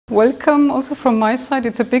Welcome also from my side.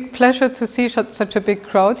 It's a big pleasure to see such a big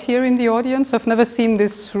crowd here in the audience. I've never seen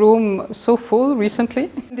this room so full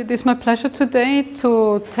recently. It is my pleasure today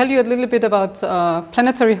to tell you a little bit about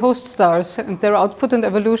planetary host stars and their output and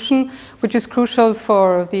evolution, which is crucial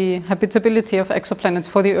for the habitability of exoplanets,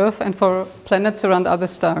 for the Earth and for planets around other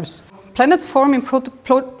stars. Planets form in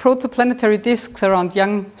protoplanetary disks around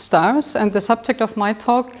young stars, and the subject of my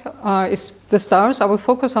talk is the stars. I will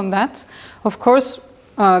focus on that. Of course,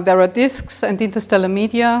 there are disks and interstellar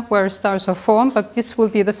media where stars are formed, but this will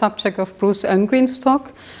be the subject of Bruce Elmgreen's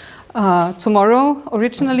talk tomorrow.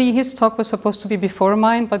 Originally, his talk was supposed to be before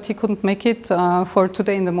mine, but he couldn't make it for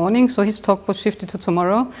today in the morning, so his talk was shifted to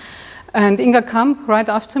tomorrow. And Inga Kamp, right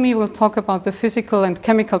after me, will talk about the physical and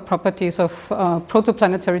chemical properties of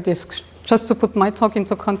protoplanetary disks. Just to put my talk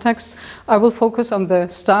into context, I will focus on the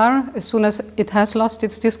star as soon as it has lost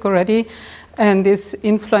its disk already and is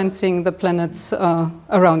influencing the planets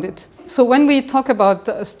around it. So when we talk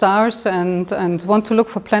about stars and want to look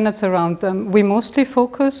for planets around them, we mostly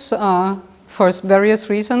focus for various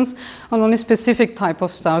reasons on only specific type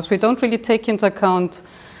of stars. We don't really take into account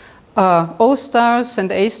O stars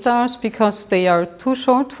and A stars because they are too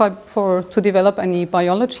short to develop any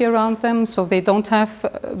biology around them, so they don't have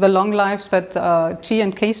the long lives that G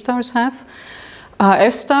and K stars have.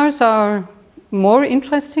 F stars are more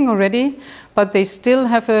interesting already, but they still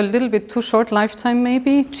have a little bit too short lifetime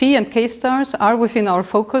maybe. G and K stars are within our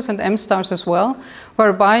focus, and M stars as well,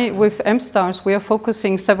 whereby with M stars we are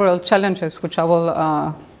focusing several challenges, which I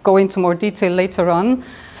will go into more detail later on.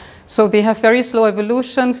 So they have very slow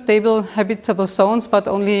evolution, stable habitable zones, but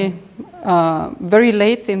only very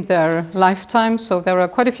late in their lifetime. So there are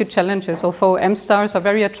quite a few challenges. Although M stars are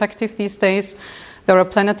very attractive these days, there are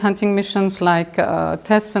planet hunting missions like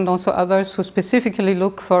TESS and also others who specifically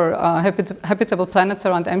look for habitable planets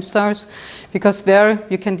around M stars, because there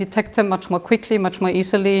you can detect them much more quickly, much more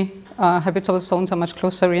easily. Habitable zones are much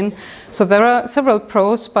closer in. So there are several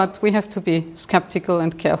pros, but we have to be skeptical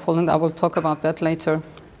and careful, and I will talk about that later.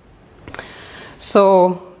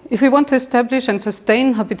 So if we want to establish and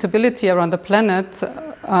sustain habitability around the planet,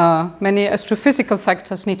 many astrophysical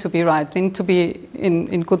factors need to be right. They need to be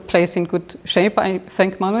in good place, in good shape. I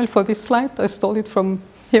thank Manuel for this slide. I stole it from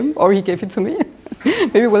him, or he gave it to me.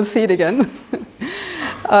 Maybe we'll see it again.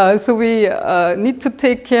 So we need to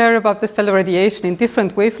take care about the stellar radiation in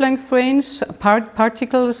different wavelength range,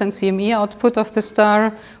 particles and CME output of the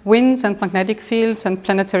star, winds and magnetic fields, and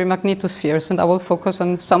planetary magnetospheres. And I will focus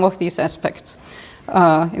on some of these aspects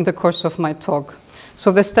in the course of my talk.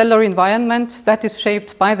 So the stellar environment that is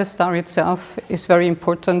shaped by the star itself is very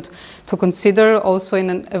important to consider also in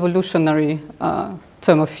an evolutionary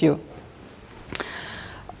term of view.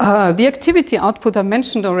 The activity output I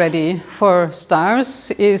mentioned already for stars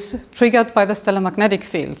is triggered by the stellar magnetic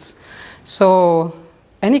fields. So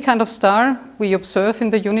any kind of star we observe in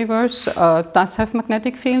the universe does have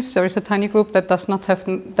magnetic fields. There is a tiny group that does not have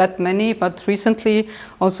that many, but recently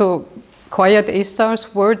also quiet A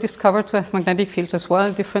stars were discovered to have magnetic fields as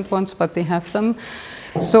well, different ones, but they have them.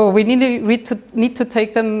 So we need to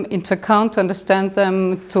take them into account to understand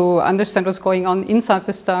them, to understand what's going on inside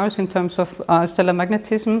the stars in terms of stellar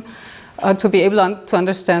magnetism, to be able to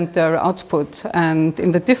understand their output. And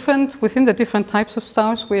within the different types of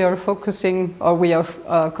stars, we are focusing, or we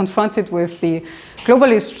are confronted with the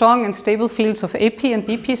globally strong and stable fields of AP and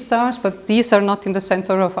BP stars, but these are not in the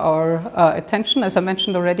center of our attention. As I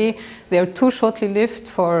mentioned already, they are too shortly lived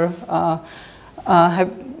for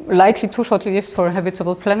likely too shortly lived for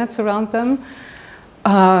habitable planets around them.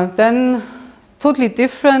 Then totally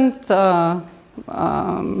different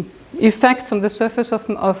effects on the surface of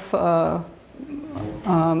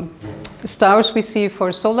stars we see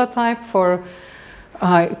for solar type, for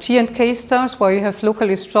G and K stars, where you have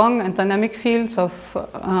locally strong and dynamic fields of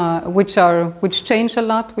which change a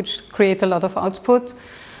lot, which create a lot of output.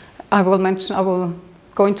 I will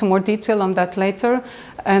go into more detail on that later.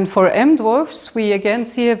 And for M dwarfs, we again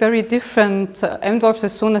see a very different M dwarfs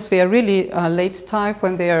as soon as they are really late type,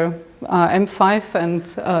 when they are M5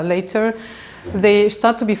 and later. They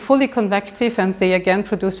start to be fully convective, and they again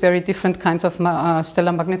produce very different kinds of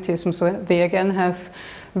stellar magnetism. So they again have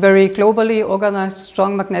very globally organized,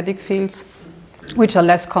 strong magnetic fields, which are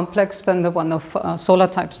less complex than the one of solar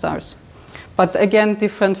type stars. But again,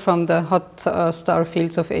 different from the hot star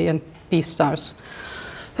fields of A and B stars.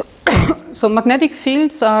 So magnetic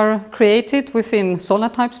fields are created within solar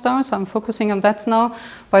type stars. I'm focusing on that now,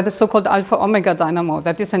 by the so-called alpha-omega dynamo.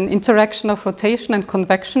 That is an interaction of rotation and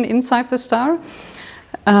convection inside the star.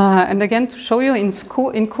 And again, to show you in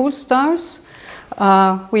cool stars,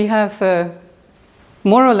 we have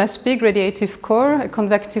more or less big radiative core, a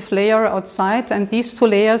convective layer outside, and these two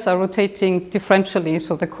layers are rotating differentially.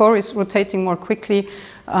 So the core is rotating more quickly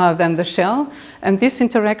than the shell. And this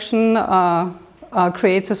interaction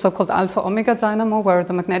creates a so-called alpha-omega dynamo, where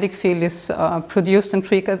the magnetic field is produced and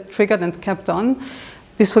triggered and kept on.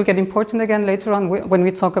 This will get important again later on when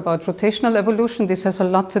we talk about rotational evolution. This has a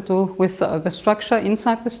lot to do with the structure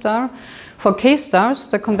inside the star. For K stars,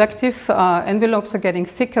 the convective envelopes are getting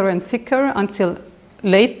thicker and thicker until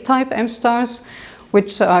late type M stars,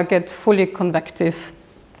 which get fully convective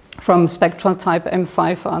from spectral type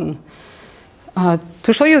M5 on.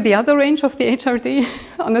 To show you the other range of the HRD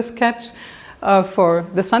on a sketch, for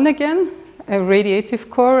the Sun again, a radiative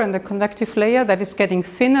core and a convective layer that is getting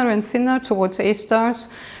thinner and thinner towards A stars.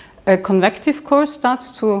 A convective core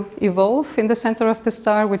starts to evolve in the center of the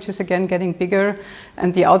star, which is again getting bigger,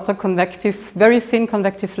 and the outer convective, very thin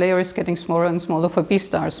convective layer is getting smaller and smaller for B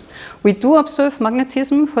stars. We do observe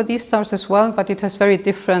magnetism for these stars as well, but it has very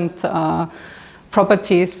different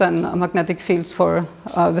properties than magnetic fields for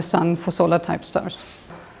the Sun for solar type stars.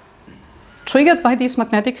 Triggered by these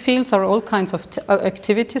magnetic fields are all kinds of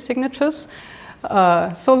activity signatures,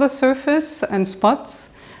 solar surface and spots.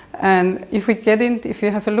 And if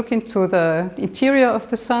you have a look into the interior of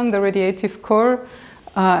the Sun, the radiative core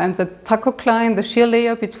and the tachocline, the shear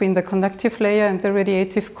layer between the convective layer and the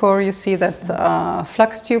radiative core, you see that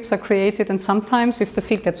flux tubes are created. And sometimes, if the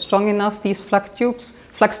field gets strong enough, these flux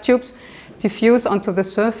tubes diffuse onto the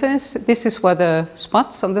surface. This is where the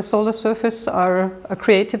spots on the solar surface are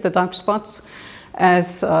created, the dark spots,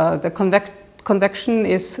 as the convection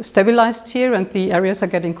is stabilized here and the areas are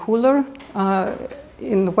getting cooler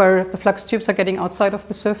where the flux tubes are getting outside of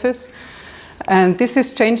the surface. And this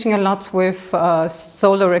is changing a lot with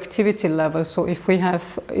solar activity level. So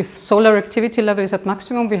if solar activity level is at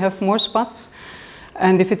maximum, we have more spots.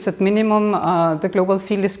 And if it's at minimum, the global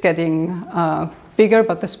field is getting bigger,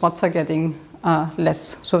 but the spots are getting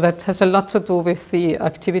less. So that has a lot to do with the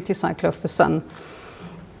activity cycle of the Sun.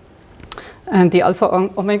 And the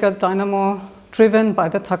alpha-omega dynamo driven by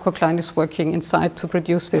the tachocline is working inside to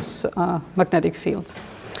produce this magnetic field.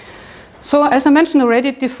 So as I mentioned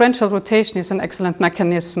already, differential rotation is an excellent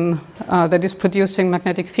mechanism that is producing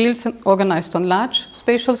magnetic fields organized on large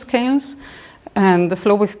spatial scales. And the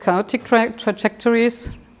flow with chaotic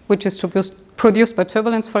trajectories, which is produced by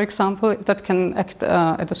turbulence, for example, that can act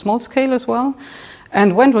at a small scale as well.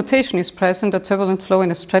 And when rotation is present, a turbulent flow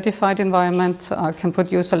in a stratified environment can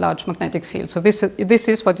produce a large magnetic field. So this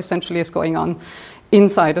is what essentially is going on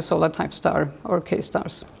inside a solar type star or K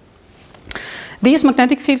stars. These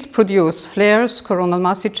magnetic fields produce flares, coronal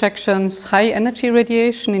mass ejections, high energy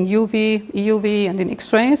radiation in UV, EUV, and in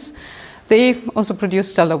X-rays. They also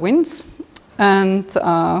produce stellar winds. And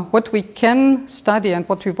what we can study and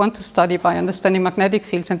what we want to study by understanding magnetic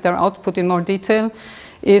fields and their output in more detail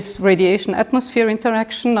is radiation-atmosphere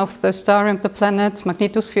interaction of the star and the planet,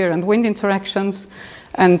 magnetosphere and wind interactions,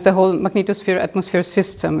 and the whole magnetosphere-atmosphere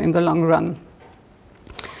system in the long run.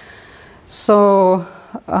 So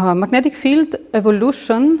magnetic field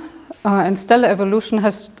evolution and stellar evolution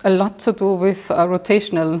has a lot to do with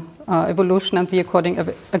rotational evolution and the according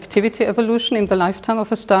activity evolution in the lifetime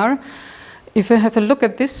of a star. If you have a look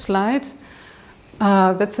at this slide,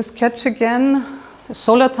 that's a sketch again. A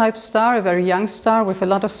solar type star, a very young star with a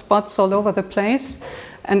lot of spots all over the place.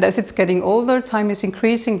 And as it's getting older, time is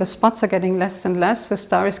increasing, the spots are getting less and less, the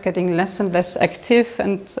star is getting less and less active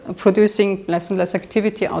and producing less and less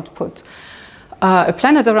activity output. A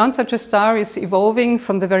planet around such a star is evolving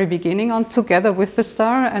from the very beginning on together with the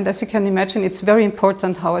star. And as you can imagine, it's very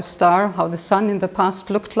important how the Sun in the past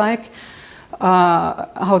looked like.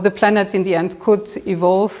 How the planet in the end could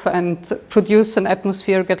evolve and produce an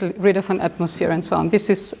atmosphere, get rid of an atmosphere, and so on.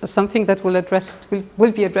 This is something that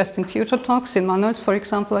will be addressed in future talks, in Manuel's, for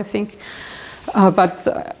example, I think. But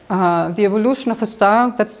the evolution of a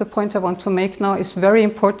star, that's the point I want to make now, is very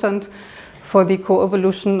important for the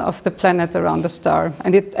co-evolution of the planet around the star.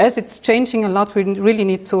 And as it's changing a lot, we really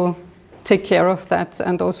need to take care of that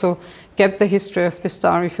and also get the history of the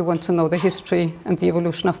star if you want to know the history and the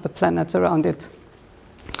evolution of the planet around it.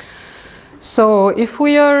 So if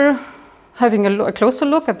we are having a closer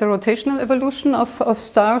look at the rotational evolution of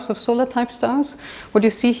stars, of solar type stars, what you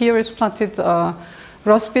see here is plotted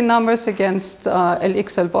Rossby numbers against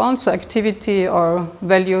LXL bonds, so activity or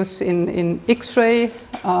values in X-ray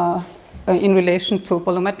in relation to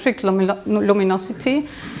bolometric luminosity.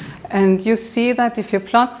 And you see that if you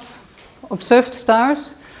plot observed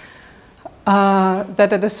stars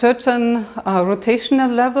that at a certain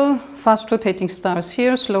rotational level, fast rotating stars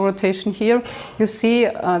here, slow rotation here, you see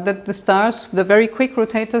that the stars, the very quick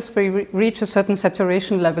rotators, will reach a certain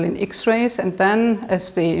saturation level in X-rays, and then as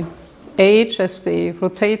they age, as they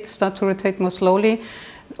rotate, start to rotate more slowly,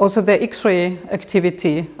 also the X-ray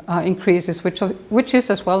activity increases, which is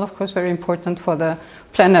as well, of course, very important for the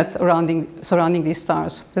planet surrounding these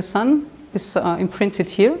stars. The sun is imprinted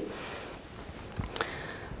here.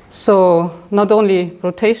 So not only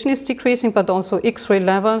rotation is decreasing, but also X-ray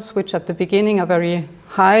levels, which at the beginning are very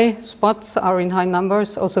high, spots are in high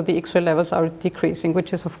numbers. Also the X-ray levels are decreasing,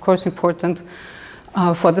 which is of course important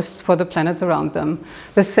for the planets around them.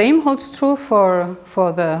 The same holds true for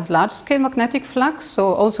the large-scale magnetic flux.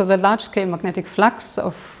 So also the large-scale magnetic flux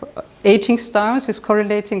of aging stars is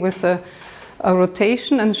correlating with the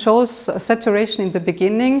rotation and shows a saturation in the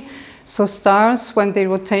beginning. So stars, when they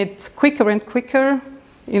rotate quicker and quicker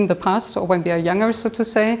in the past, or when they are younger, so to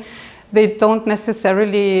say, they don't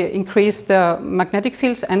necessarily increase the magnetic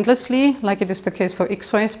fields endlessly, like it is the case for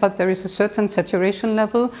X-rays, but there is a certain saturation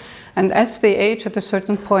level. And as they age at a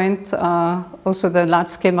certain point, also the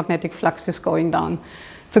large-scale magnetic flux is going down,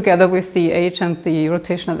 together with the age and the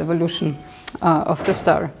rotational evolution of the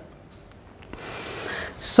star.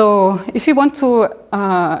 So if you want to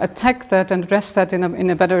attack that and address that in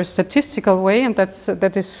a better statistical way, and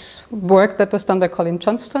that is work that was done by Colin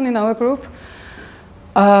Johnston in our group,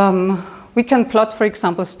 we can plot, for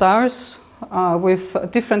example, stars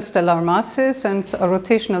with different stellar masses and a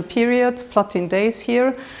rotational period, plot in days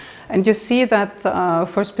here. And you see that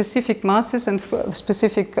for specific masses and for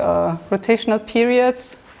specific rotational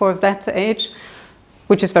periods for that age,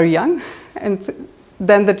 which is very young, and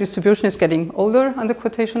then the distribution is getting older under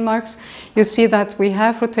quotation marks, you see that we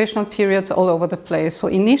have rotational periods all over the place. So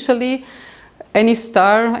initially, any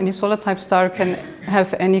star, any solar type star can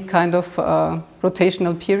have any kind of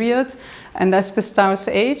rotational period. And as the stars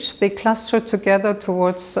age, they cluster together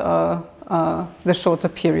towards the shorter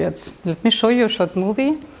periods. Let me show you a short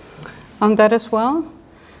movie on that as well.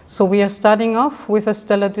 So we are starting off with a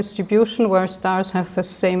stellar distribution where stars have the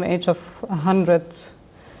same age of 100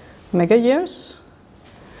 megayears.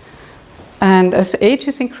 And as age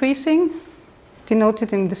is increasing,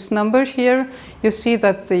 denoted in this number here, you see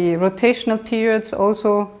that the rotational periods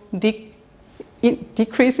also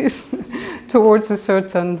decreases towards a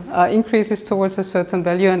certain, increases towards a certain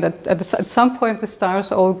value, and at some point the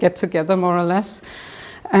stars all get together more or less.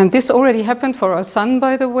 And this already happened for our sun,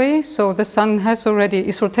 by the way. So the sun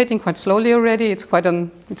is rotating quite slowly already. It's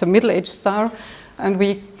a middle-aged star, and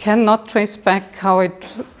we cannot trace back how it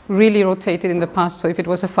really rotated in the past. So if it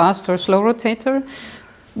was a fast or slow rotator,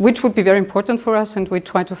 which would be very important for us, and we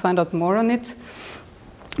try to find out more on it.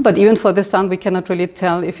 But even for the sun, we cannot really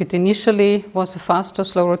tell if it initially was a fast or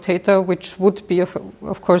slow rotator, which would be,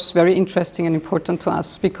 of course, very interesting and important to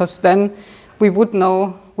us, because then we would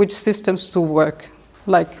know which systems do work,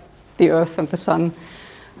 like the Earth and the sun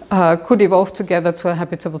could evolve together to a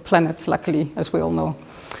habitable planet, luckily, as we all know.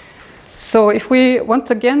 So if we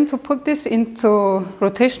want again to put this into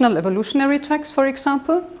rotational evolutionary tracks, for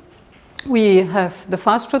example, we have the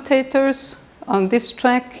fast rotators on this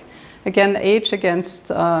track, again age against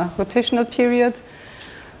rotational period,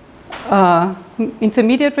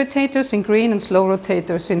 intermediate rotators in green and slow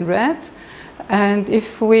rotators in red. And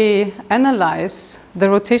if we analyze the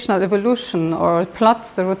rotational evolution or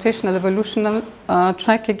plot the rotational evolutional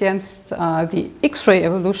track against the X-ray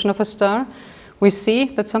evolution of a star, we see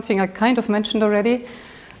that something I kind of mentioned already,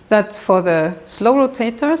 that for the slow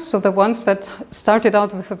rotators, so the ones that started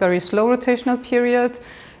out with a very slow rotational period,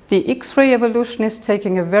 the X-ray evolution is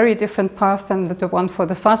taking a very different path than the one for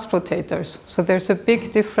the fast rotators. So there's a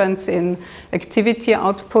big difference in activity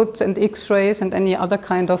output and X-rays and any other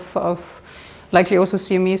kind of likely also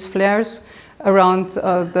CMEs, flares, around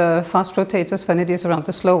the fast rotators than it is around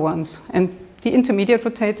the slow ones. And the intermediate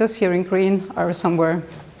rotators here in green are somewhere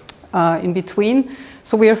in between.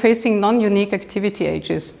 So we are facing non-unique activity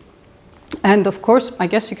ages. And of course, I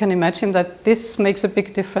guess you can imagine that this makes a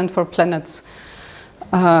big difference for planets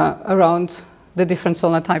around the different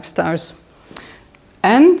solar type stars.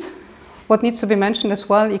 And what needs to be mentioned as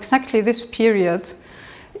well, exactly this period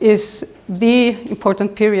is the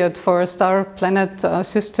important period for a star-planet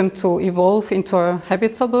system to evolve into a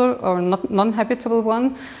habitable or non-habitable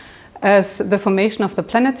one, as the formation of the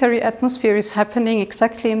planetary atmosphere is happening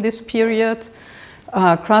exactly in this period.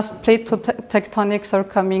 Crust plate tectonics are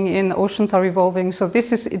coming in, oceans are evolving. So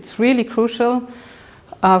it's really crucial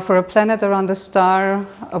for a planet around a star,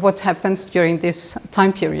 what happens during this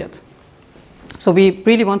time period. So we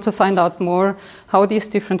really want to find out more how these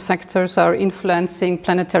different factors are influencing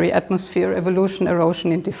planetary atmosphere, evolution,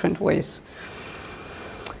 erosion in different ways.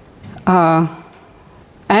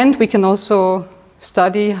 And we can also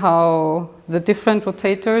study how the different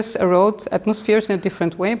rotators erode atmospheres in a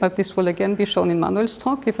different way, but this will again be shown in Manuel's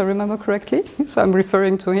talk, if I remember correctly. So I'm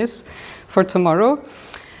referring to his for tomorrow.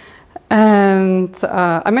 And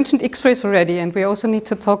I mentioned X-rays already, and we also need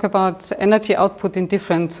to talk about energy output in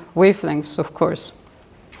different wavelengths, of course.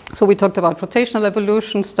 So we talked about rotational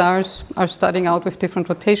evolution. Stars are starting out with different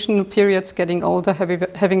rotational periods, getting older,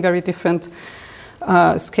 having very different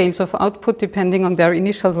scales of output depending on their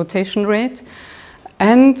initial rotation rate.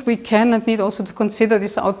 And we can and need also to consider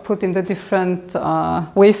this output in the different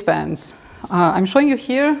wave bands. I'm showing you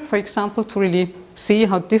here, for example, to really see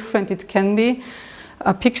how different it can be.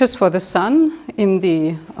 Pictures for the sun in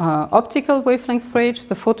the optical wavelength range,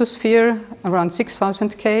 the photosphere around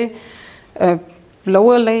 6,000 K,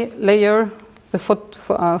 lower layer, the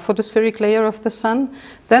photospheric layer of the sun,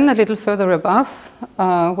 then a little further above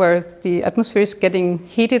where the atmosphere is getting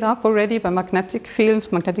heated up already by magnetic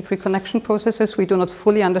fields, magnetic reconnection processes we do not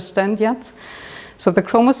fully understand yet. So the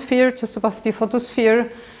chromosphere just above the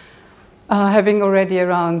photosphere having already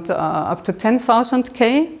around up to 10,000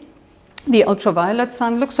 K. The ultraviolet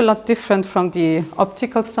sun looks a lot different from the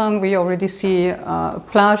optical sun. We already see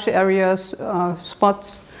plage areas,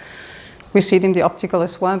 spots. We see it in the optical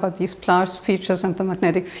as well, but these plage features and the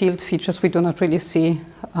magnetic field features we do not really see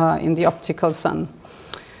in the optical sun.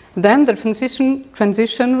 Then the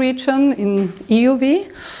transition region in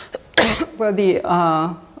EUV, where the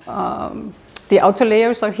outer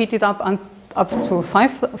layers are heated up to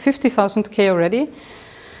 50,000 K already.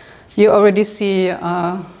 You already see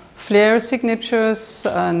flare signatures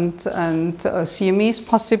and CMEs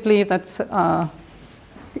possibly that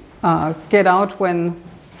get out when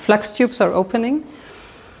flux tubes are opening.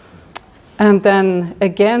 And then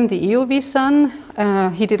again the EUV sun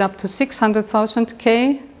heated up to 600,000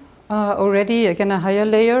 K already, again a higher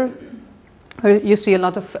layer. You see a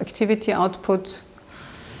lot of activity output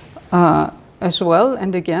as well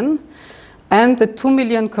and again. And the 2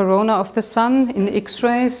 million corona of the sun in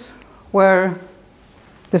X-rays, where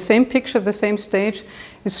the same picture, the same stage,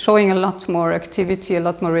 is showing a lot more activity, a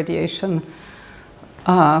lot more radiation,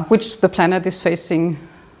 which the planet is facing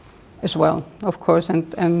as well, of course.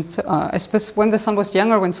 And especially when the sun was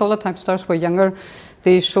younger, when solar-type stars were younger,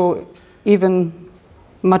 they show even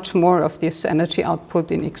much more of this energy output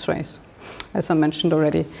in X-rays, as I mentioned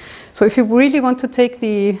already. So if you really want to take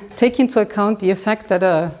into account the effect that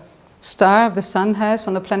a star, the sun, has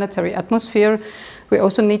on the planetary atmosphere, we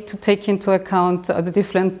also need to take into account the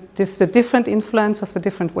different influence of the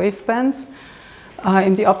different wave bands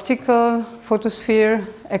in the optical photosphere,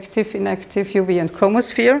 active, inactive, UV, and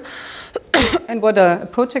chromosphere. And what a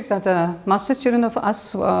project that a master student of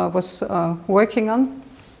us was working on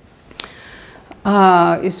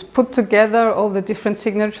is put together all the different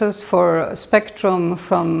signatures for a spectrum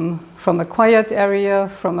from a quiet area,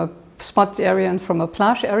 from a spot area, and from a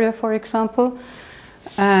plage area, for example.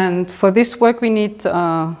 And for this work, we need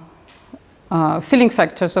filling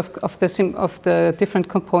factors of the different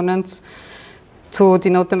components to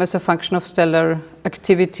denote them as a function of stellar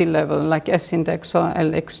activity level, like S index or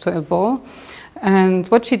Lx to L ball. And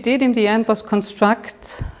what she did in the end was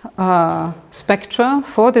construct spectra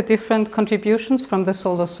for the different contributions from the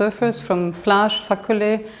solar surface, from plage,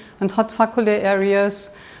 faculae, and hot faculae areas,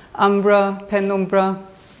 umbra, penumbra.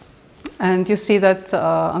 And you see that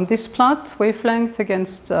on this plot, wavelength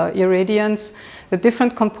against irradiance, the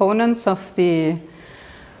different components of the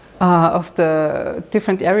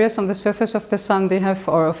different areas on the surface of the sun, they have,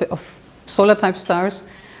 or of solar-type stars,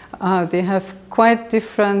 they have quite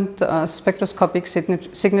different spectroscopic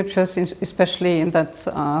signatures, especially in that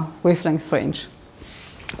wavelength range.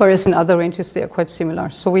 Whereas in other ranges, they are quite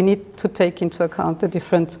similar. So we need to take into account the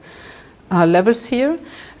different levels here.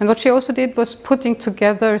 And what she also did was putting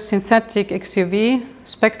together synthetic XUV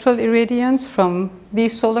spectral irradiance from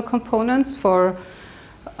these solar components for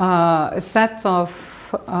a set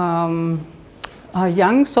of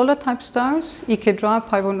young solar-type stars, Icedra,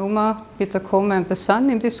 Pivonuma, Beta Coma, and the Sun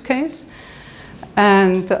in this case.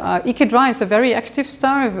 And Icedra is a very active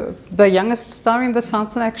star, the youngest star in the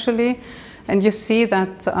sample actually. And you see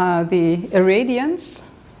that the irradiance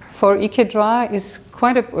for Icedra is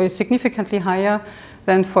significantly higher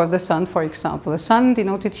than for the Sun, for example. The Sun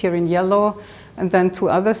denoted here in yellow, and then two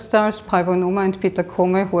other stars, Pivonuma and Beta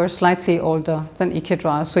Coma, who are slightly older than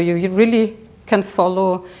Icedra. So you really can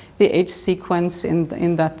follow the age sequence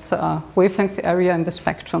in that wavelength area in the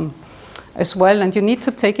spectrum as well. And you need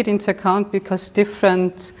to take it into account because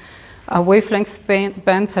different wavelength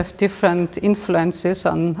bands have different influences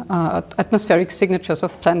on atmospheric signatures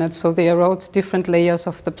of planets, so they erode different layers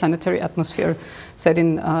of the planetary atmosphere, said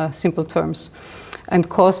in simple terms, and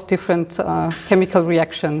cause different chemical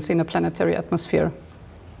reactions in a planetary atmosphere.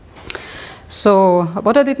 So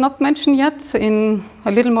what I did not mention yet in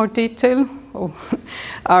a little more detail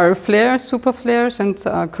are flares, superflares, and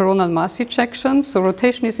coronal mass ejections. So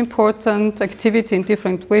rotation is important, activity in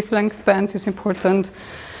different wavelength bands is important,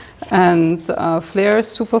 and flares,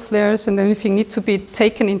 superflares, and anything need to be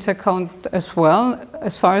taken into account as well,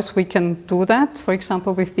 as far as we can do that, for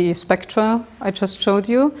example, with the spectra I just showed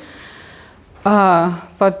you.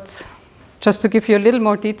 But just to give you a little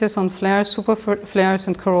more details on flares, superflares,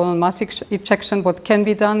 and coronal mass ejection, what can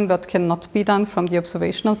be done, what cannot be done from the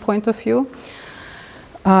observational point of view.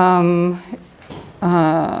 I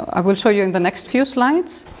will show you in the next few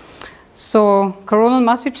slides. So coronal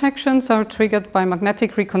mass ejections are triggered by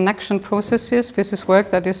magnetic reconnection processes. This is work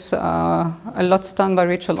that is a lot done by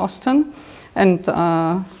Rachel Austin and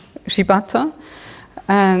Shibata.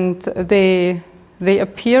 And they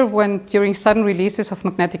appear during sudden releases of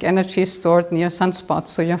magnetic energy stored near sunspots.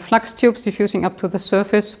 So you have flux tubes diffusing up to the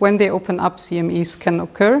surface. When they open up, CMEs can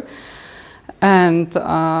occur. And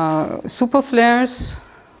superflares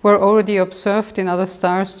were already observed in other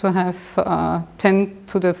stars to have 10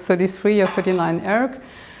 to the 33 or 39 erg,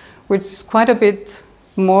 which is quite a bit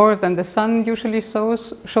more than the Sun usually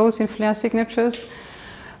shows in flare signatures.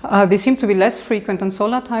 They seem to be less frequent on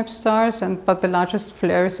solar-type stars, but the largest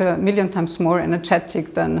flares are 1,000,000 times more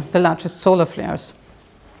energetic than the largest solar flares.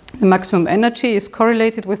 The maximum energy is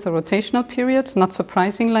correlated with the rotational period, not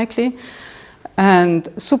surprising likely, and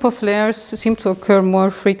superflares seem to occur more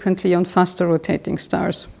frequently on faster rotating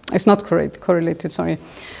stars. It's not correlated, sorry.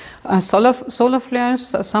 Solar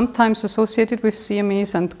flares are sometimes associated with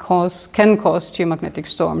CMEs and can cause geomagnetic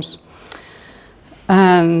storms.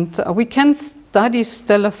 And we can study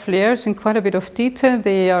stellar flares in quite a bit of detail.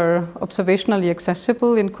 They are observationally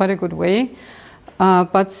accessible in quite a good way,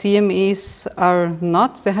 but CMEs are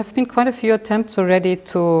not. There have been quite a few attempts already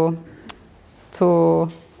to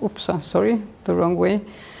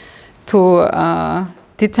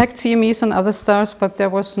detect CMEs on other stars, but there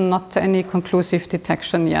was not any conclusive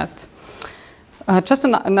detection yet. Just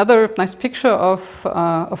another nice picture of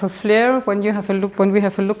a flare when we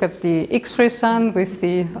have a look at the X-ray sun with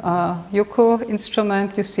the Yuko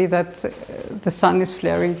instrument. You see that the sun is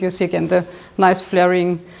flaring. You see again the nice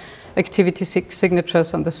flaring activity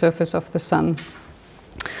signatures on the surface of the sun.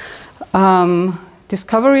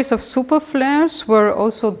 Discoveries of superflares were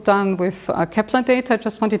also done with Kepler data. I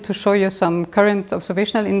just wanted to show you some current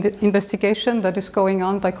observational investigation that is going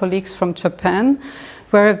on by colleagues from Japan,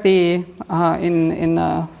 where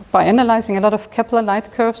by analyzing a lot of Kepler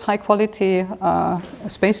light curves, high quality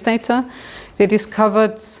space data, they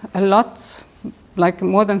discovered a lot, like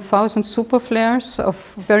more than 1,000 superflares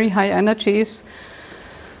of very high energies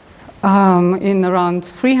in around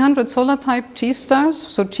 300 solar-type G stars,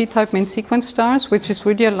 so G-type main sequence stars, which is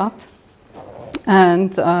really a lot.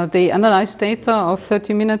 And they analyzed data of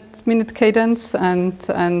 30-minute cadence and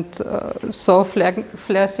saw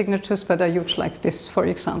flare signatures that are huge like this, for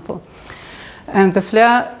example. And the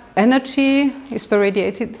flare energy is the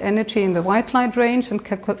radiated energy in the white light range and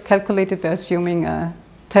calculated by assuming a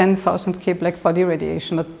 10,000 K black body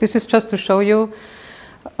radiation. But this is just to show you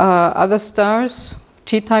other stars.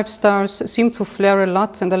 G-type stars seem to flare a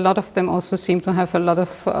lot, and a lot of them also seem to have a lot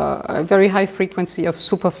of a very high frequency of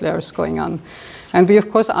superflares going on. And we, of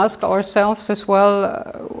course, ask ourselves as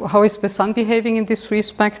well, how is the Sun behaving in this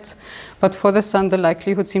respect? But for the Sun, the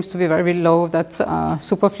likelihood seems to be very low that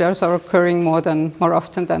superflares are occurring more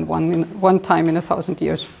often than one time in 1,000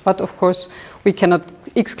 years. But, of course, we cannot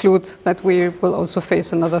exclude that we will also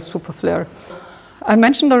face another superflare. I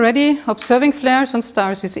mentioned already, observing flares on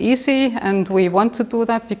stars is easy, and we want to do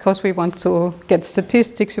that because we want to get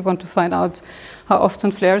statistics. We want to find out how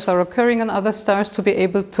often flares are occurring on other stars to be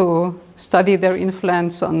able to study their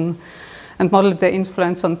influence on and model their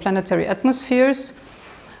influence on planetary atmospheres.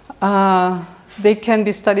 They can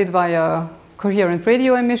be studied via coherent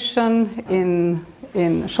radio emission in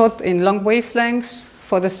long wavelengths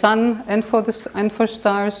for the Sun and for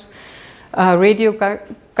stars. Radio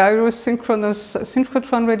gyrosynchronous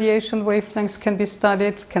synchrotron radiation wavelengths can be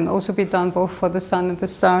studied, can also be done both for the Sun and the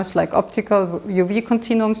stars, like optical UV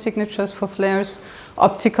continuum signatures for flares,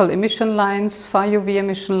 optical emission lines, far UV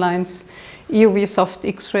emission lines, EUV soft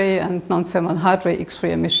X-ray, and non-thermal hard ray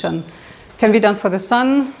X-ray emission. Can be done for the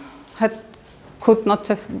Sun,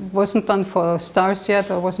 wasn't done for stars yet,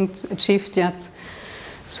 or wasn't achieved yet.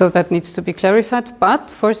 So that needs to be clarified. But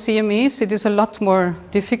for CMEs, it is a lot more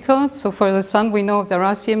difficult. So for the Sun, we know there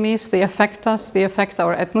are CMEs, they affect us, they affect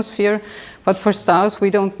our atmosphere. But for stars, we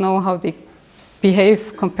don't know how they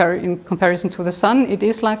behave in comparison to the Sun. It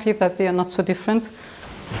is likely that they are not so different.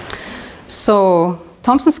 So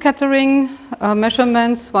Thomson scattering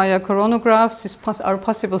measurements via coronagraphs are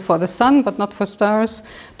possible for the Sun, but not for stars.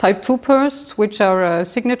 Type 2 bursts, which are a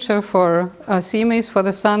signature for CMEs for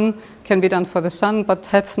the Sun, can be done for the Sun, but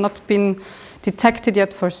have not been detected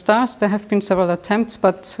yet for stars. There have been several attempts,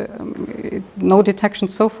 but no detection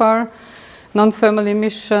so far. Non-thermal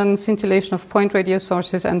emission, scintillation of point radio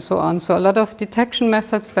sources, and so on. So a lot of detection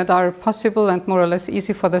methods that are possible and more or less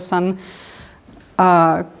easy for the Sun.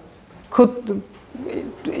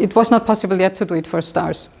 It was not possible yet to do it for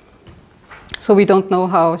stars. So we don't know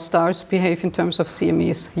how stars behave in terms of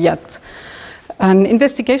CMEs yet. An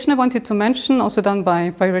investigation I wanted to mention, also done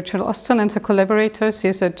by Rachel Austin and her collaborators,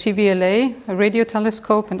 is a GVLA, a radio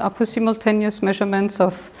telescope, and upper simultaneous measurements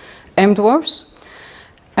of M dwarfs.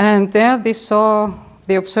 And there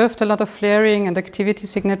they observed a lot of flaring and activity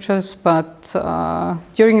signatures, but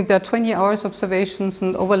during their 20 hours observations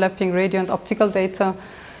and overlapping radio and optical data,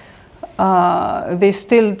 they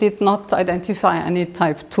still did not identify any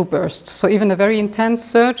type 2 bursts. So even a very intense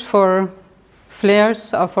search for flares,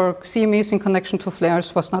 for CMEs in connection to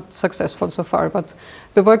flares, was not successful so far. But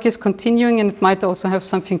the work is continuing, and it might also have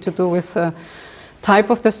something to do with the type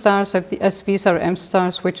of the stars, like the SVs are M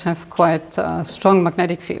stars, which have quite strong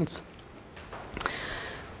magnetic fields.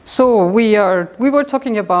 So we were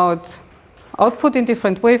talking about output in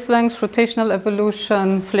different wavelengths, rotational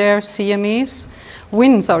evolution, flares, CMEs.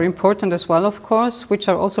 Winds are important as well, of course, which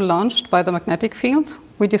are also launched by the magnetic field.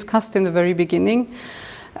 We discussed in the very beginning.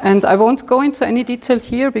 And I won't go into any detail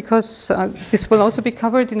here because this will also be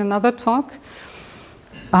covered in another talk.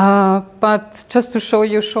 But just to show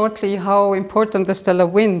you shortly how important the stellar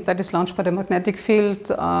wind that is launched by the magnetic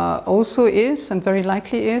field also is, and very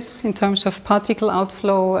likely is, in terms of particle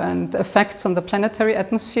outflow and effects on the planetary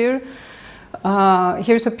atmosphere.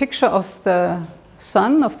 Here's a picture of the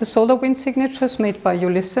Sun, of the solar wind signatures made by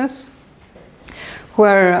Ulysses,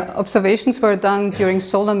 where observations were done during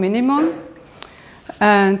solar minimum.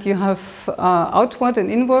 And you have outward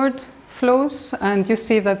and inward flows, and you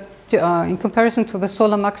see that in comparison to the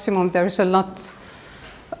solar maximum, there is a lot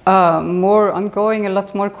more ongoing, a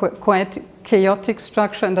lot more chaotic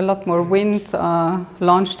structure, and a lot more wind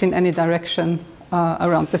launched in any direction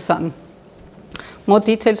around the Sun. More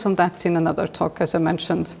details on that in another talk, as I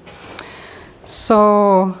mentioned.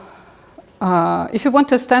 So if you want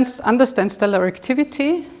to understand stellar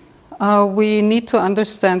activity, we need to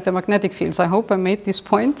understand the magnetic fields. I hope I made this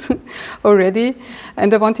point already.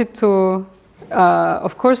 And I wanted to,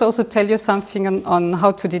 of course, also tell you something on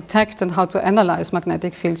how to detect and how to analyze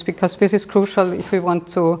magnetic fields, because this is crucial if we want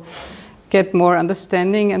to get more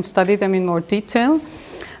understanding and study them in more detail.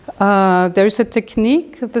 There is a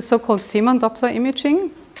technique, the so-called Zeeman Doppler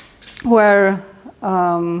imaging, where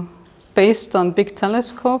based on big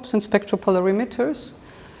telescopes and spectropolarimeters,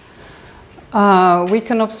 we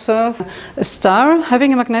can observe a star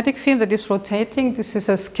having a magnetic field that is rotating. This is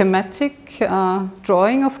a schematic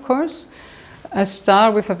drawing, of course. A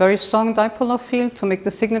star with a very strong dipolar field to make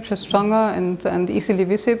the signature stronger and easily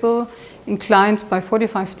visible, inclined by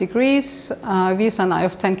 45 degrees, with an eye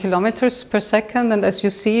of 10 kilometers per second. And as you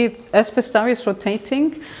see, as the star is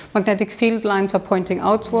rotating, magnetic field lines are pointing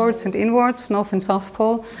outwards and inwards, north and south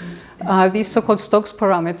pole. These so-called Stokes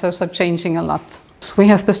parameters are changing a lot. We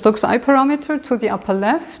have the Stokes I parameter to the upper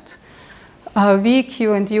left, V,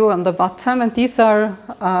 Q, and U on the bottom, and these are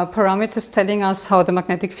parameters telling us how the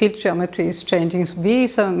magnetic field geometry is changing. So V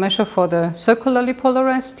is a measure for the circularly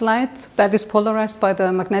polarized light that is polarized by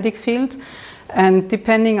the magnetic field, and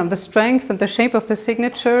depending on the strength and the shape of the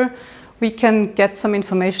signature, we can get some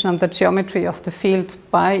information on the geometry of the field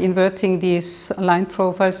by inverting these line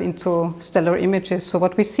profiles into stellar images. So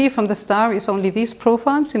what we see from the star is only these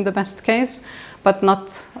profiles in the best case, but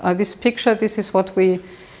not this picture. This is what we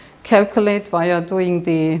calculate via doing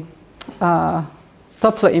the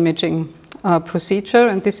Doppler imaging procedure,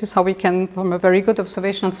 and this is how we can, from a very good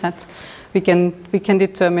observational set, we can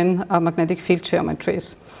determine magnetic field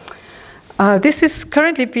geometries. This is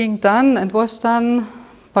currently being done and was done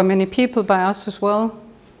by many people, by us as well.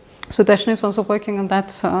 So Deshna is also working on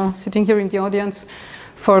that, sitting here in the audience,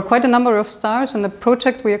 for quite a number of stars. And the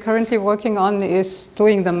project we are currently working on is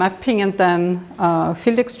doing the mapping and then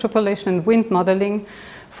field extrapolation and wind modeling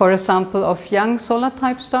for a sample of young solar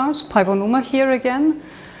type stars, Pivonuma here again,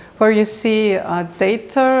 where you see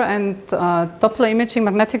data and Doppler imaging,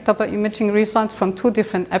 magnetic Doppler imaging results from 2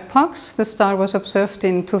 different epochs. The star was observed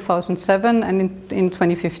in 2007 and in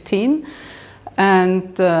 2015.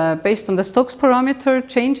 And based on the Stokes parameter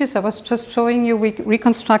changes I was just showing you, we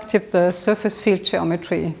reconstructed the surface field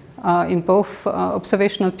geometry in both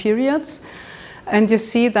observational periods. And you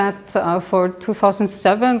see that for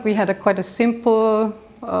 2007 we had quite a simple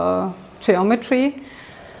geometry.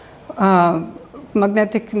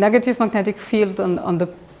 Negative magnetic field on the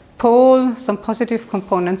pole, some positive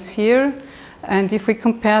components here. And if we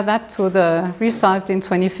compare that to the result in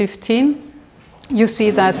 2015, you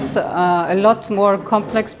see that a lot more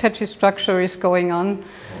complex patchy structure is going on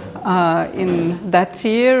in that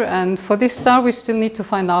year. And for this star, we still need to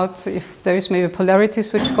find out if there is maybe a polarity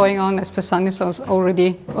switch going on, as Poisson is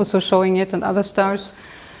already also showing it, and other stars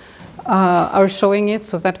are showing it.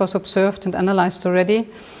 So that was observed and analyzed already.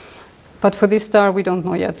 But for this star, we don't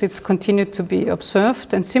know yet. It's continued to be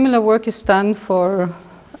observed. And similar work is done for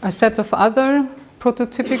a set of other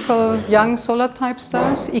prototypical young solar type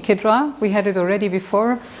stars, Ikedra. We had it already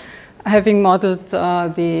before, having modeled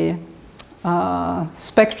the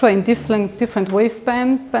spectra in different wave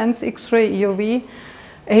bands, X-ray, EOV,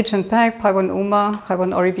 H and PAC, Pi1 UMA,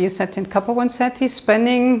 Pi1 Ori Ceti, and Kappa1 Ceti,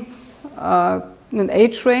 spanning an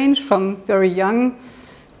age range from very young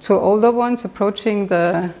to older ones, approaching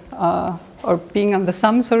the or being on the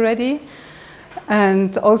sums already,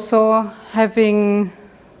 and also having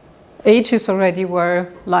ages already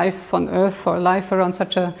where life on Earth or life around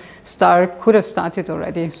such a star could have started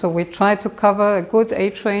already. So we try to cover a good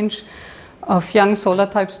age range of young solar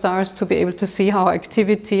type stars to be able to see how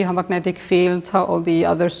activity, how magnetic field, how all the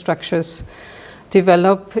other structures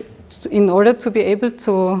develop in order to be able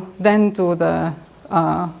to then do the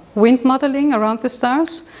wind modeling around the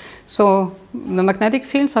stars. So the magnetic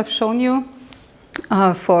fields I've shown you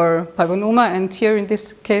for Pi1 UMA, and here in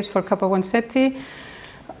this case for Kappa1 Ceti,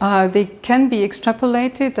 they can be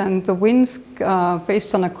extrapolated, and the winds,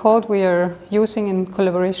 based on a code we are using in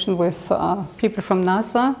collaboration with people from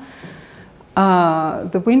NASA,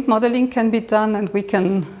 the wind modeling can be done, and we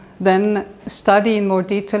can then study in more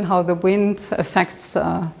detail how the wind affects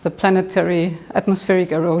the planetary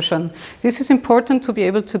atmospheric erosion. This is important to be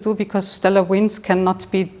able to do because stellar winds cannot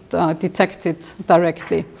be detected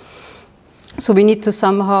directly. So we need to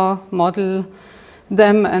somehow model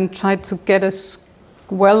them and try to get as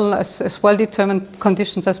well-determined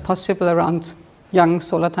conditions as possible around young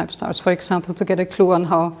solar type stars. For example, to get a clue on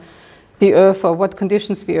how the Earth or what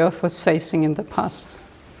conditions the Earth was facing in the past.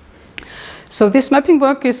 So this mapping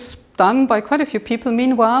work is done by quite a few people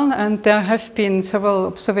meanwhile, and there have been several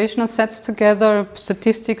observational sets together.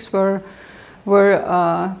 Statistics were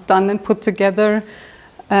done and put together.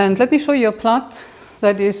 And let me show you a plot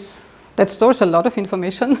that stores a lot of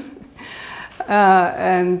information.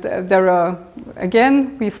 And there are,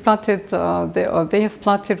 again, we've plotted, they have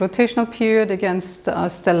plotted rotational period against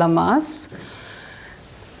stellar mass.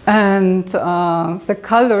 And the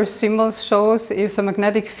color symbols shows if a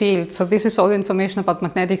magnetic field, so this is all information about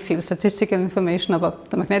magnetic fields, statistical information about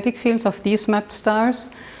the magnetic fields of these mapped stars.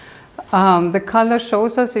 The color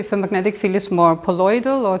shows us if a magnetic field is more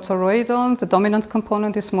poloidal or toroidal, the dominant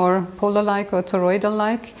component is more polar-like or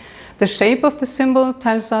toroidal-like. The shape of the symbol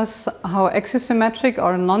tells us how axisymmetric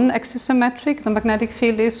or non-axisymmetric the magnetic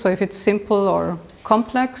field is, so if it's simple or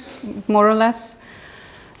complex, more or less.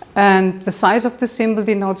 And the size of the symbol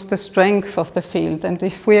denotes the strength of the field. And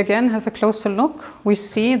if we again have a closer look, we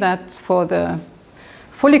see that for the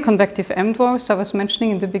fully convective M dwarfs I was mentioning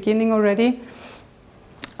in the beginning already,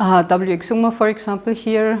 WX UMA, for example,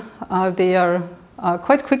 here, they are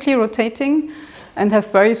quite quickly rotating and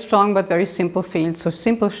have very strong but very simple fields. So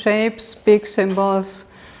simple shapes, big symbols,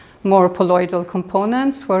 more poloidal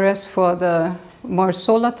components, whereas for the more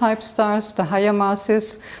solar type stars, the higher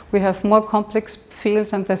masses, we have more complex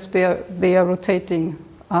fields, and thus they are rotating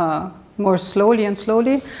more slowly and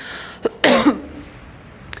slowly.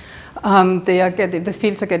 The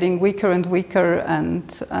fields are getting weaker and weaker,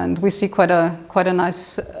 and we see quite a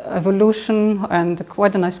nice evolution and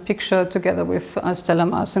quite a nice picture together with stellar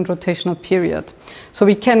mass and rotational period. So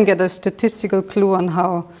we can get a statistical clue on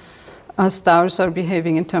how stars are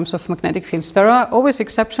behaving in terms of magnetic fields. There are always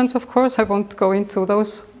exceptions, of course. I won't go into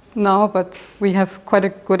those now, but we have quite a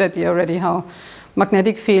good idea already how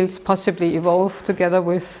magnetic fields possibly evolve together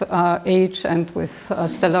with age and with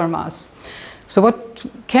stellar mass. So what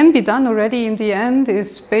can be done already in the end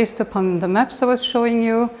is based upon the maps I was showing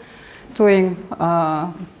you, doing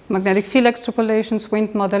magnetic field extrapolations,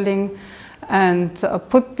 wind modeling, and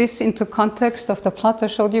put this into context of the plot I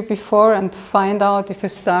showed you before and find out if a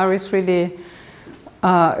star is really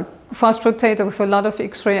fast rotator with a lot of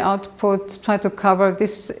X-ray output, try to cover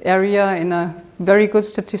this area in a very good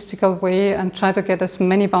statistical way and try to get as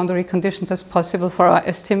many boundary conditions as possible for our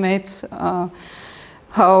estimates,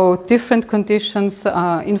 how different conditions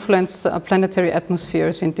influence planetary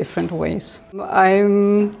atmospheres in different ways.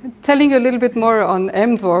 I'm telling you a little bit more on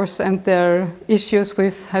M-dwarfs and their issues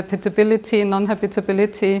with habitability,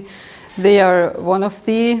 non-habitability. They are one of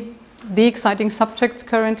the exciting subjects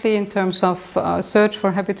currently in terms of search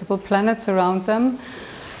for habitable planets around them.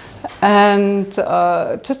 And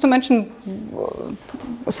just to mention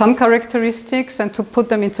some characteristics and to put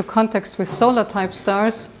them into context with solar-type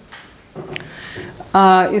stars,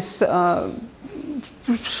 is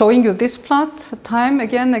showing you this plot, time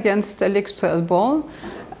again against LX to L ball.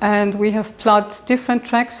 And we have plotted different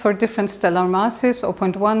tracks for different stellar masses,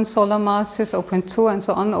 0.1 solar masses, 0.2 and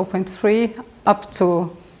so on, 0.3 up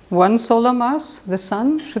to 1 solar mass, the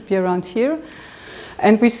Sun, should be around here.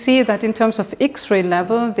 And we see that in terms of X-ray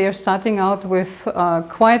level, they are starting out with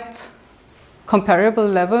quite comparable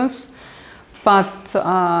levels, but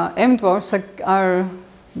M-dwarfs are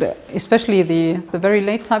especially the very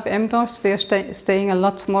late type M-dwarfs, they are staying a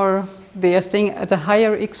lot more, they are staying at a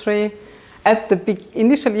higher X-ray, at the big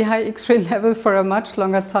initially high X-ray level for a much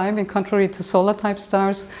longer time, in contrary to solar type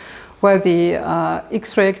stars, where the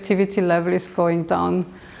X-ray activity level is going down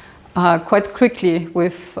quite quickly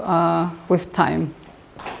with time.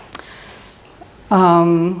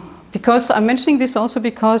 Because I'm mentioning this also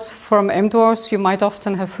because from M-dwarfs you might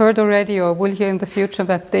often have heard already or will hear in the future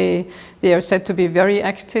that they are said to be very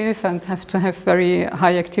active and have to have very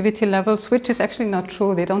high activity levels, which is actually not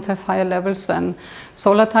true. They don't have higher levels than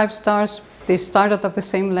solar type stars. They start at the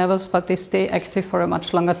same levels, but they stay active for a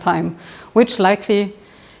much longer time, which likely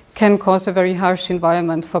can cause a very harsh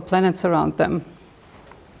environment for planets around them.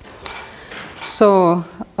 So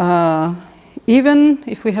even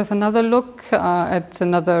if we have another look at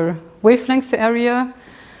another wavelength area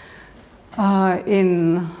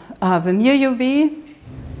in the near UV,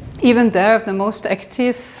 even there the most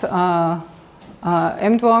active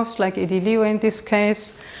M-dwarfs, like ED Leo in this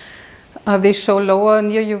case, they show lower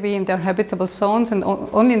near UV in their habitable zones, and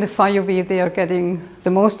only in the far UV they are getting,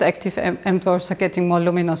 the most active M-dwarfs are getting more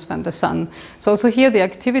luminous than the Sun. So also here the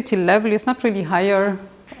activity level is not really higher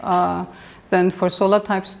than for solar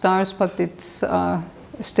type stars, but it's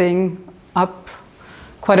staying up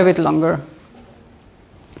quite a bit longer.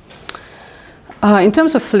 In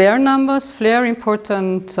terms of flare numbers, flares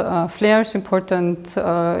important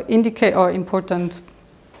indicate or important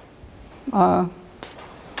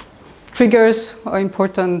triggers or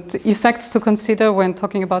important effects to consider when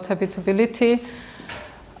talking about habitability.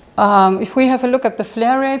 If we have a look at the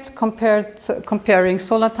flare rates comparing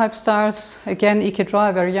solar type stars, again Echidra,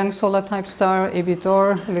 a very young solar type star,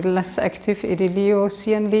 Abidor, a little less active, ED Leo,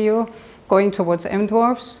 CN Leo, going towards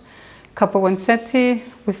M-dwarfs, Kappa 1 Ceti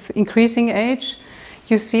with increasing age.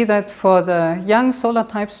 You see that for the young solar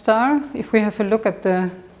type star, if we have a look at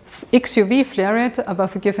the XUV flare rate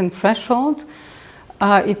above a given threshold,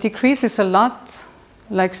 it decreases a lot,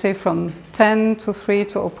 like say from 10 to 3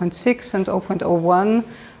 to 0.6 and 0.01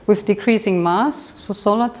 with decreasing mass, so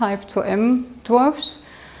solar type to M-dwarfs.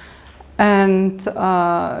 And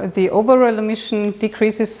the overall emission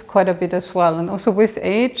decreases quite a bit as well. And also with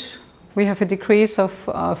age, we have a decrease of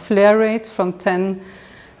flare rates from 10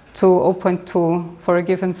 to 0.2 for a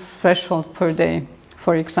given threshold per day,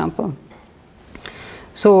 for example.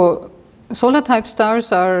 So solar type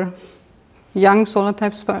stars are, young solar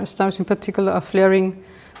type stars in particular, are flaring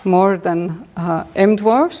more than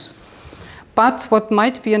M-dwarfs. But what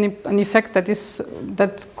might be an effect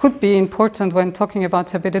that could be important when talking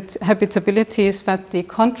about habitability is that the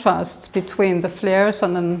contrast between the flares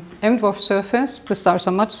on an M-dwarf surface, the stars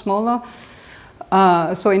are much smaller,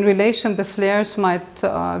 so in relation the flares might,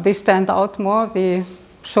 they stand out more, they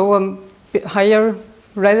show a higher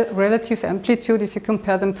relative amplitude if you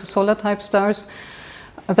compare them to solar type stars.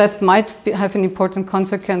 That might have an important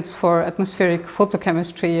consequence for atmospheric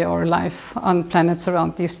photochemistry or life on planets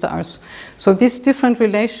around these stars. So this different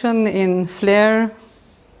relation in flare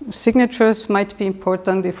signatures might be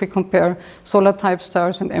important if we compare solar type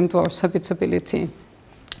stars and M-dwarfs habitability.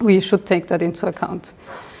 We should take that into account.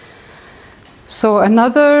 So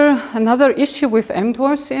another issue with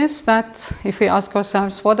M-dwarfs is that if we ask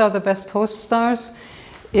ourselves what are the best host stars,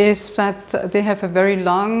 is that they have a very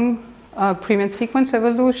long premium sequence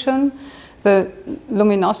evolution. The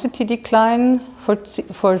luminosity decline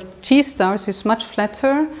for G stars is much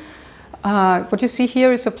flatter. What you see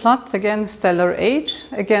here is a plot, again, stellar age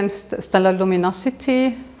against stellar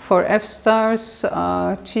luminosity for F stars,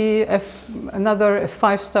 G, F, another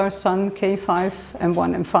F5 star Sun, K5,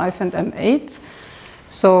 M1, M5, and M8.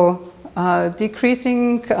 So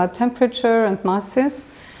decreasing temperature and masses.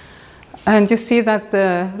 And you see that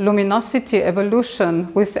the luminosity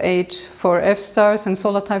evolution with age for F stars and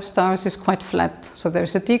solar type stars is quite flat. So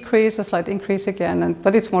there's a decrease, a slight increase again,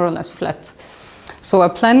 but it's more or less flat. So a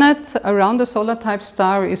planet around a solar type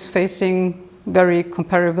star is facing very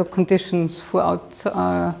comparable conditions throughout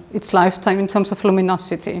its lifetime in terms of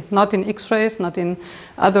luminosity. Not in X-rays, not in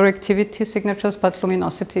other activity signatures, but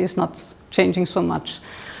luminosity is not changing so much.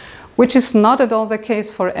 Which is not at all the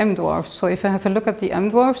case for M dwarfs. So if you have a look at the M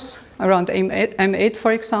dwarfs, around M8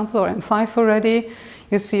 for example, or M5 already,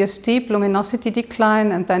 you see a steep luminosity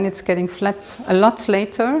decline, and then it's getting flat a lot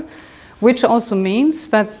later, which also means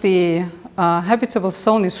that the habitable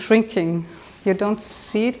zone is shrinking. You don't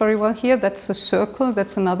see it very well here. That's a circle,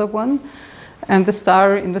 that's another one. And the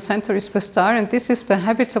star in the center is the star, and this is the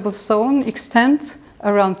habitable zone extent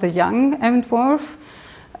around the young M dwarf.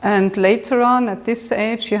 And later on, at this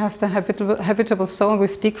age, you have the habitable zone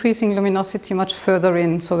with decreasing luminosity much further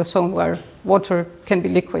in, so the zone where water can be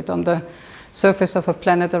liquid on the surface of a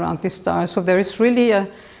planet around this star. So there is really a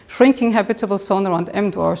shrinking habitable zone around M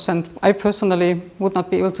dwarfs, and I personally would not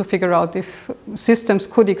be able to figure out if systems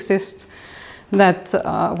could exist that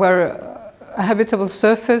where a habitable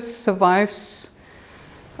surface survives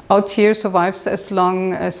out here, survives as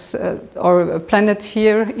long as, or a planet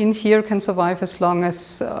here, in here can survive as long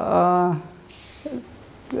as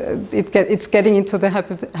it's getting into the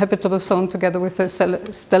habitable zone together with the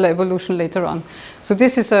stellar evolution later on. So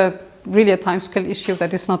this is really a timescale issue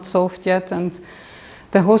that is not solved yet, and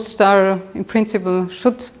the host star in principle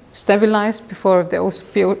should stabilize before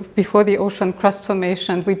the ocean crust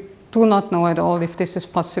formation. We do not know at all if this is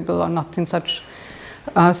possible or not in such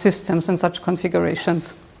systems and such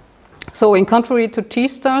configurations. So in contrary to G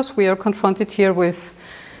stars, we are confronted here with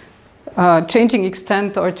changing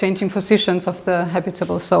extent or changing positions of the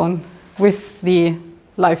habitable zone with the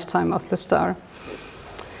lifetime of the star.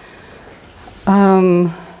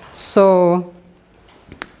 So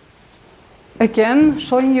again,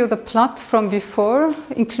 showing you the plot from before,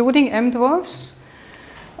 including M dwarfs,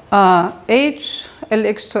 age,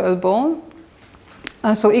 Lx to L ball.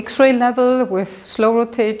 So X-ray level with slow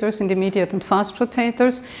rotators, intermediate and fast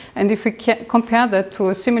rotators. And if we compare that to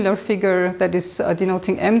a similar figure that is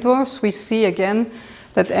denoting M dwarfs, we see again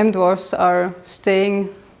that M dwarfs are staying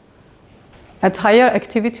at higher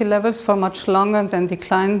activity levels for much longer than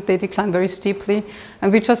decline. They decline very steeply.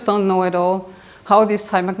 And we just don't know at all how this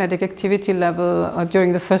high magnetic activity level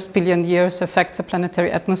during the first billion years affects a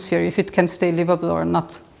planetary atmosphere, if it can stay livable or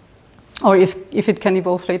not. Or if it can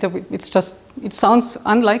evolve later. It sounds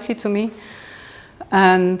unlikely to me,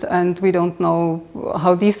 and we don't know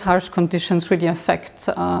how these harsh conditions really affect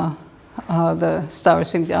the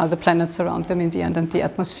stars, the planets around them in the end, and the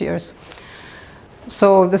atmospheres.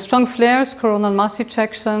 So the strong flares, coronal mass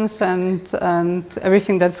ejections, and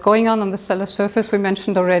everything that's going on the stellar surface we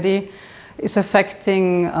mentioned already is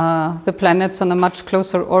affecting the planets on a much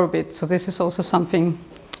closer orbit. So this is also something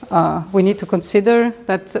we need to consider,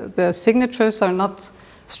 that the signatures are not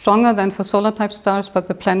stronger than for solar type stars, but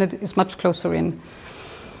the planet is much closer in,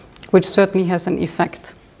 which certainly has an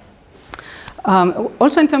effect.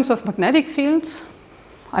 Also in terms of magnetic fields,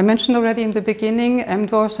 I mentioned already in the beginning, M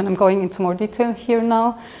dwarfs, and I'm going into more detail here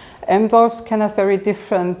now, M dwarfs can have very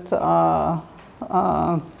different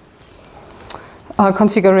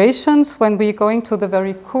configurations. When we're going to the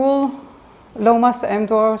very cool low mass M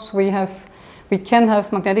dwarfs, we can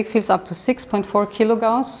have magnetic fields up to 6.4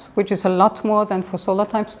 kilogauss, which is a lot more than for solar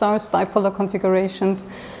type stars, dipolar configurations,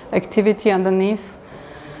 activity underneath.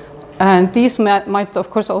 And these might of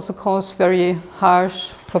course also cause very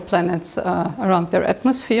harsh for planets around their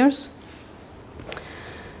atmospheres.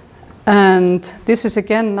 And this is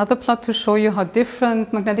again another plot to show you how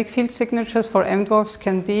different magnetic field signatures for M dwarfs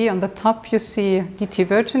can be. On the top you see DT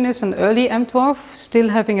Virginis, an early M dwarf, still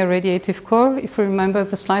having a radiative core, if you remember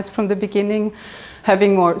the slides from the beginning,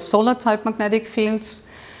 having more solar type magnetic fields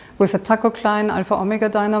with a tachocline alpha omega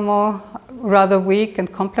dynamo, rather weak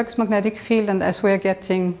and complex magnetic field. And as we are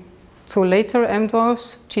getting to later M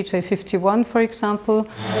dwarfs, GJ51 for example,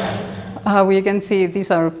 we again see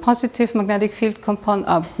these are positive magnetic field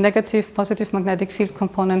negative positive magnetic field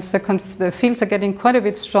components. The fields are getting quite a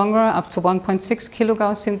bit stronger, up to 1.6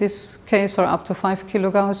 kilogauss in this case, or up to 5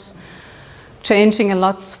 kilogauss, changing a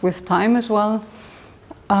lot with time as well,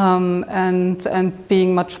 and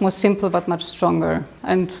being much more simple but much stronger.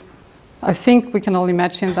 And I think we can all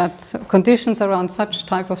imagine that conditions around such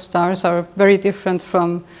type of stars are very different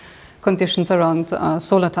from conditions around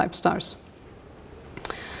solar-type stars.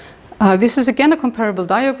 This is again a comparable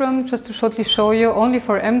diagram, just to shortly show you, only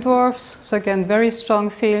for M-dwarfs. So again, very strong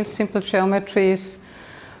fields, simple geometries,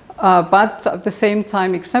 but at the same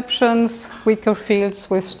time exceptions, weaker fields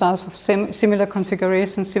with stars of similar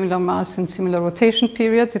configuration, similar mass, and similar rotation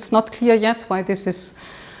periods. It's not clear yet why this is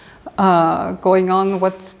going on,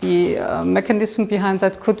 what the mechanism behind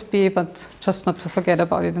that could be, but just not to forget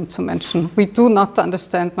about it and to mention. We do not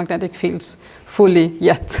understand magnetic fields fully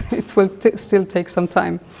yet. It will still take some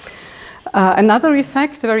time. Another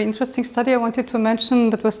effect, a very interesting study I wanted to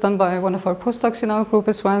mention that was done by one of our postdocs in our group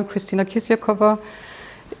as well, Kristina Kislyakova,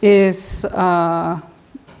 is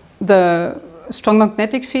the strong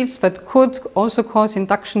magnetic fields that could also cause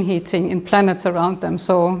induction heating in planets around them.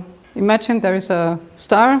 So imagine there is a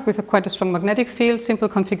star with quite a strong magnetic field, simple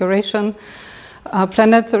configuration.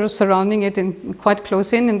 Planets are surrounding it in quite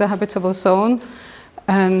close in the habitable zone,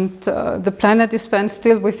 and the planet is then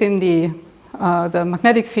still within the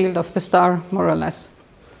magnetic field of the star, more or less.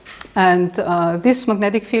 And this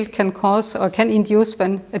magnetic field can cause or can induce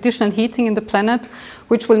then additional heating in the planet,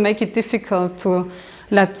 which will make it difficult to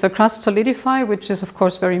let the crust solidify, which is of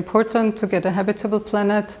course very important to get a habitable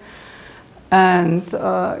planet. And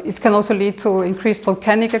it can also lead to increased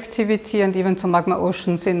volcanic activity and even to magma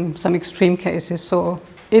oceans in some extreme cases. So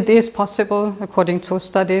it is possible, according to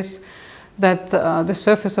studies, that the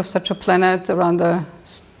surface of such a planet around a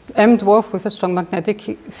M-dwarf with a strong magnetic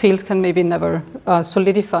field can maybe never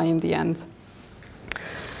solidify in the end.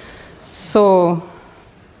 So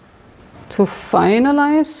to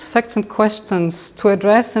finalize, facts and questions to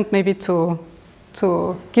address and maybe to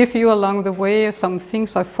give you along the way some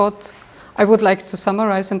things I thought I would like to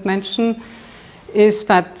summarize and mention is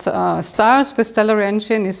that stars with stellar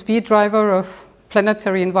engine is the driver of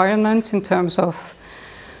planetary environments in terms of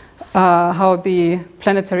how the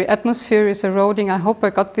planetary atmosphere is eroding. I hope I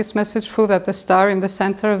got this message through, that the star in the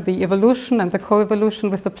center of the evolution and the co-evolution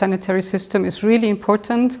with the planetary system is really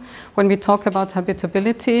important when we talk about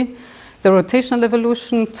habitability. The rotational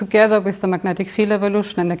evolution together with the magnetic field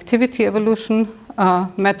evolution and activity evolution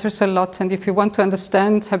matters a lot. And if we want to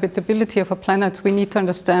understand habitability of a planet, we need to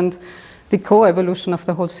understand the co-evolution of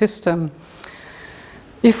the whole system.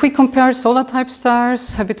 If we compare solar-type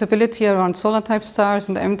stars, habitability around solar-type stars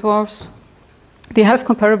and M-dwarfs, they have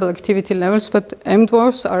comparable activity levels, but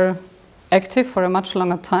M-dwarfs are active for a much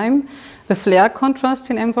longer time. The flare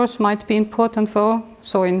contrast in M-dwarfs might be important though.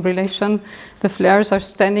 So in relation, the flares are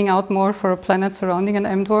standing out more for a planet surrounding an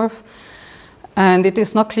M-dwarf. And it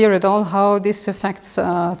is not clear at all how this affects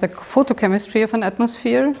the photochemistry of an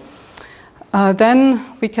atmosphere. Then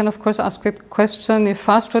we can, of course, ask the question if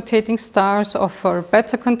fast rotating stars offer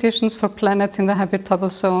better conditions for planets in the habitable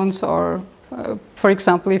zones, or, for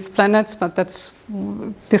example, if planets, but that's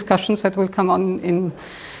discussions that will come on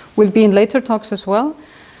will be in later talks as well.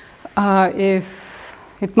 If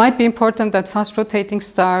it might be important that fast rotating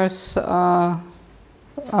stars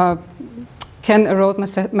can erode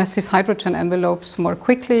massive hydrogen envelopes more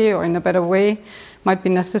quickly or in a better way, might be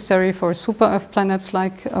necessary for super-Earth planets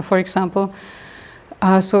like, for example,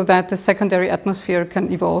 so that the secondary atmosphere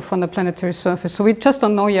can evolve on the planetary surface. So we just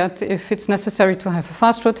don't know yet if it's necessary to have a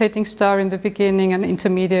fast rotating star in the beginning, an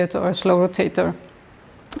intermediate or a slow rotator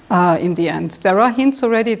in the end. There are hints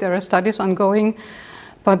already, there are studies ongoing,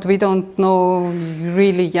 but we don't know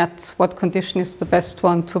really yet what condition is the best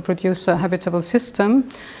one to produce a habitable system.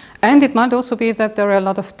 And it might also be that there are a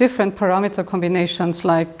lot of different parameter combinations,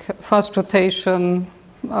 like fast rotation,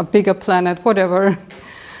 a bigger planet, whatever,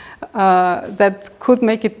 that could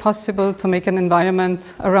make it possible to make an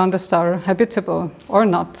environment around a star habitable or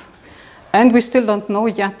not. And we still don't know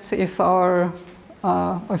yet if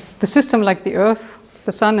if the system like the Earth,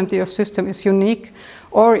 the Sun and the Earth system is unique,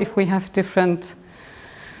 or if we have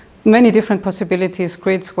many different possibilities,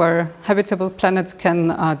 grids where habitable planets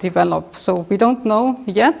can develop. So we don't know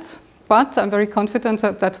yet, but I'm very confident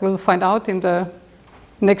that we'll find out in the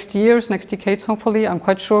next years, next decades, hopefully. I'm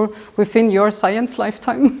quite sure within your science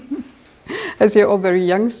lifetime, as you're all very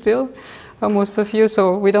young still, most of you.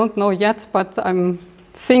 So we don't know yet, but I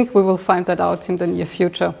think we will find that out in the near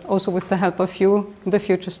future, also with the help of you in the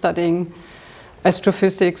future studying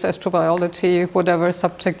astrophysics, astrobiology, whatever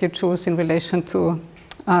subject you choose in relation to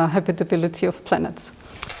habitability of planets.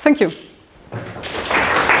 Thank you.